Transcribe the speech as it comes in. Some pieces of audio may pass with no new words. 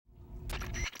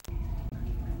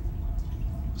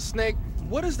Snake,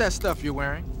 what is that stuff you're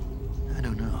wearing? I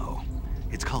don't know.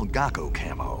 It's called Gakko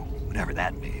camo, whatever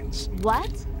that means. What?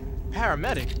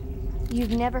 Paramedic?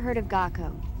 You've never heard of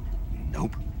Gakko?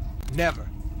 Nope. Never.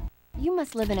 You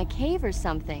must live in a cave or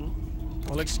something.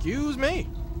 Well, excuse me.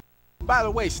 By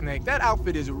the way, Snake, that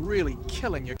outfit is really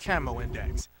killing your camo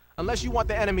index. Unless you want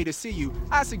the enemy to see you,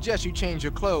 I suggest you change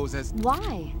your clothes as...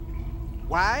 Why?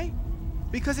 Why?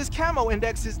 Because his camo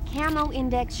index is... Camo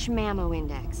index, schmamo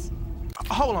index.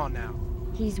 Hold on now.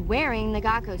 He's wearing the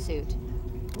Gakko suit.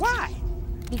 Why?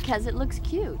 Because it looks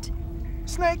cute.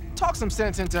 Snake, talk some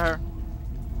sense into her.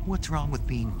 What's wrong with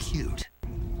being cute?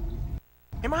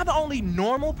 Am I the only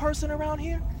normal person around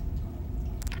here?